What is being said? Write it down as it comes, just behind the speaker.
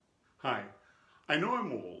Hi, I know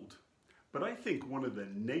I'm old, but I think one of the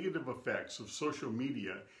negative effects of social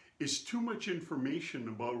media is too much information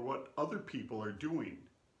about what other people are doing.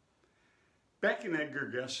 Back in Edgar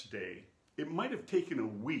Guest's day, it might have taken a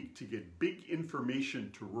week to get big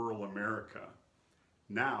information to rural America.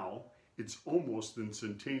 Now, it's almost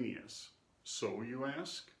instantaneous. So, you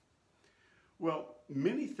ask? Well,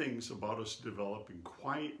 many things about us develop in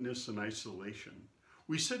quietness and isolation.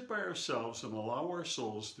 We sit by ourselves and allow our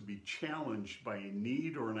souls to be challenged by a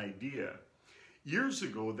need or an idea. Years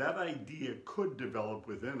ago, that idea could develop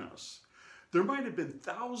within us. There might have been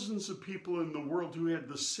thousands of people in the world who had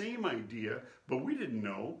the same idea, but we didn't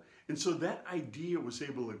know, and so that idea was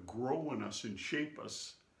able to grow in us and shape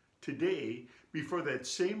us. Today, before that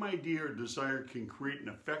same idea or desire can create an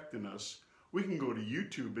effect in us, we can go to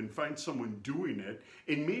YouTube and find someone doing it,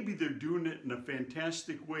 and maybe they're doing it in a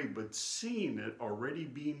fantastic way, but seeing it already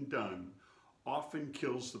being done often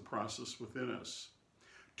kills the process within us.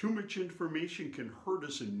 Too much information can hurt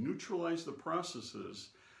us and neutralize the processes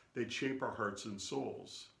that shape our hearts and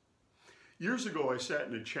souls. Years ago, I sat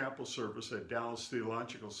in a chapel service at Dallas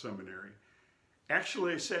Theological Seminary.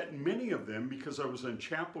 Actually, I sat in many of them because I was on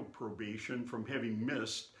chapel probation from having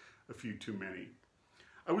missed a few too many.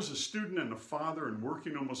 I was a student and a father and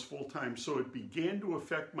working almost full-time, so it began to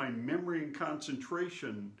affect my memory and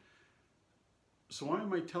concentration. So why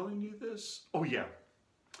am I telling you this? Oh yeah.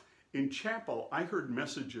 In chapel, I heard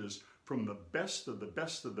messages from the best of the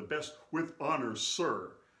best of the best with honor,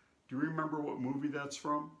 sir. Do you remember what movie that's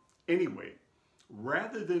from? Anyway,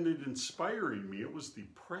 rather than it inspiring me, it was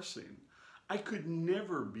depressing. I could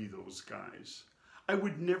never be those guys. I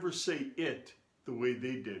would never say it the way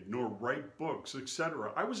they did, nor write books,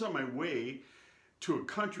 etc. I was on my way to a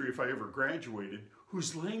country, if I ever graduated,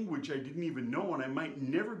 whose language I didn't even know, and I might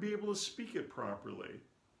never be able to speak it properly.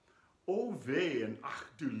 Oh weh and ach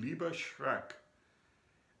du lieber Schreck.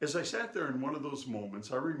 As I sat there in one of those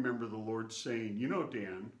moments, I remember the Lord saying, you know,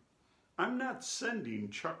 Dan, I'm not sending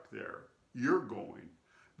Chuck there. You're going.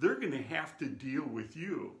 They're going to have to deal with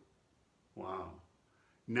you. Wow.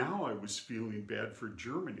 Now I was feeling bad for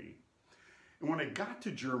Germany. And when I got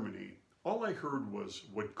to Germany, all I heard was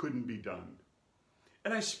what couldn't be done.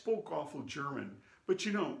 And I spoke awful German, but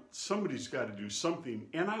you know, somebody's got to do something,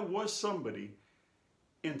 and I was somebody.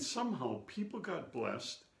 And somehow people got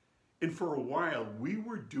blessed, and for a while we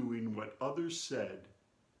were doing what others said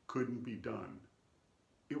couldn't be done.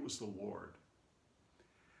 It was the Lord.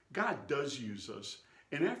 God does use us,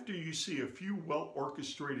 and after you see a few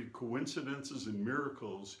well-orchestrated coincidences and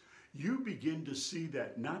miracles, you begin to see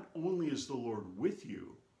that not only is the Lord with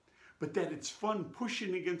you, but that it's fun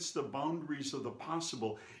pushing against the boundaries of the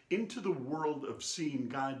possible into the world of seeing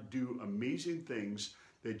God do amazing things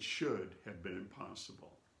that should have been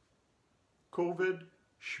impossible. COVID,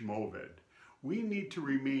 schmovid. We need to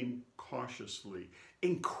remain cautiously,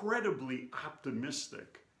 incredibly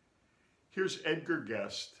optimistic. Here's Edgar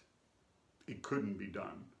Guest. It couldn't be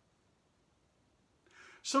done.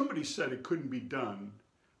 Somebody said it couldn't be done,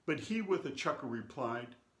 but he with a chuckle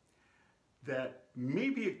replied that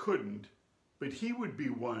maybe it couldn't, but he would be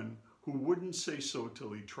one who wouldn't say so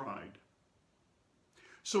till he tried.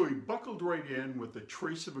 So he buckled right in with a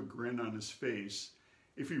trace of a grin on his face.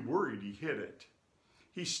 If he worried, he hit it.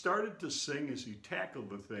 He started to sing as he tackled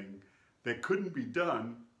the thing that couldn't be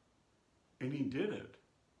done, and he did it.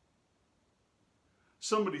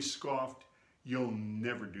 Somebody scoffed, "You'll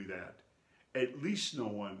never do that. At least no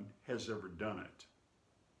one has ever done it."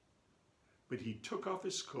 But he took off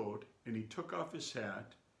his coat and he took off his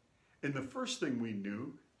hat, and the first thing we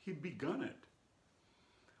knew, he'd begun it.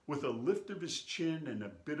 With a lift of his chin and a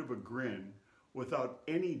bit of a grin, without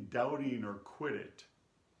any doubting or quit it,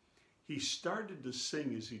 he started to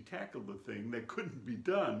sing as he tackled the thing that couldn't be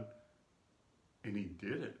done, and he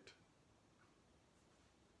did it.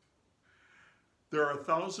 There are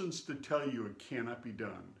thousands to tell you it cannot be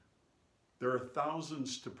done. There are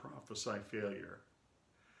thousands to prophesy failure.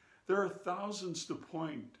 There are thousands to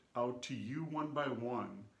point out to you one by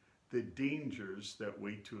one the dangers that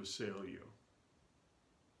wait to assail you.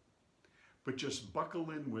 But just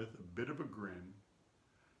buckle in with a bit of a grin.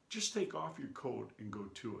 Just take off your coat and go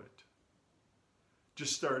to it.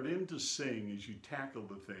 Just start in to sing as you tackle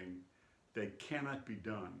the thing that cannot be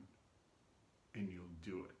done, and you'll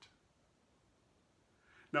do it.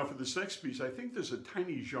 Now for this next piece, I think there's a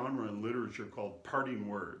tiny genre in literature called parting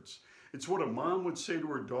words. It's what a mom would say to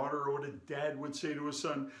her daughter or what a dad would say to a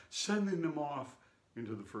son, sending them off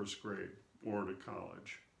into the first grade or to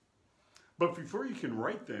college. But before you can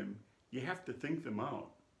write them, you have to think them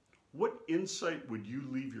out. What insight would you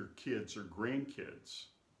leave your kids or grandkids?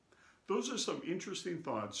 those are some interesting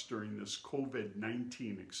thoughts during this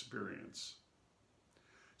COVID-19 experience.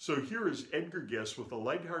 So here is Edgar Guest with a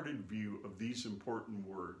lighthearted view of these important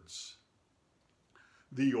words.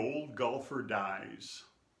 The old golfer dies.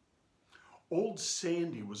 Old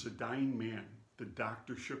Sandy was a dying man. The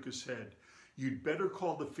doctor shook his head. You'd better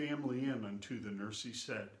call the family in, unto the nurse he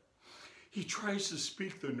said. He tries to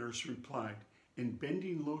speak, the nurse replied, and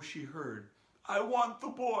bending low she heard, I want the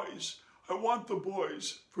boys,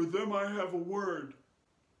 for them I have a word.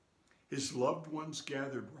 His loved ones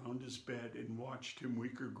gathered round his bed and watched him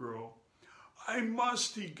weaker grow. I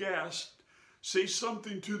must, he gasped, say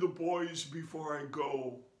something to the boys before I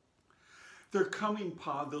go. They're coming,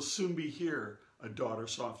 Pa, they'll soon be here, a daughter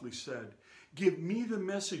softly said. Give me the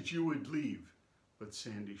message you would leave. But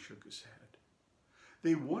Sandy shook his head.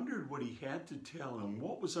 They wondered what he had to tell and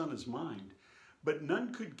what was on his mind, but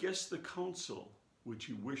none could guess the counsel which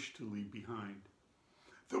he wished to leave behind.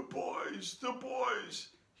 The boys,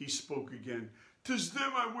 he spoke again. 'Tis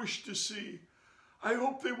them I wish to see. I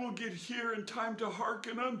hope they will get here in time to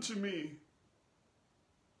hearken unto me.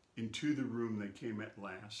 Into the room they came at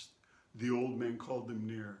last. The old man called them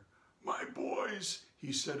near. My boys,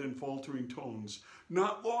 he said in faltering tones,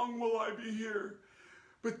 not long will I be here.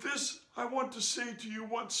 But this I want to say to you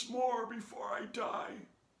once more before I die.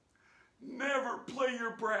 Never play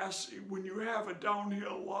your brassy when you have a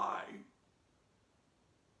downhill lie.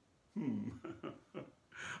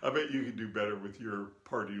 I bet you could do better with your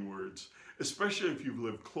parting words, especially if you've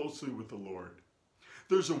lived closely with the Lord.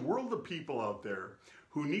 There's a world of people out there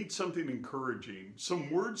who need something encouraging,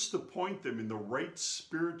 some words to point them in the right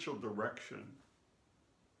spiritual direction.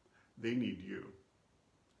 They need you.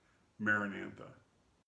 Maranatha.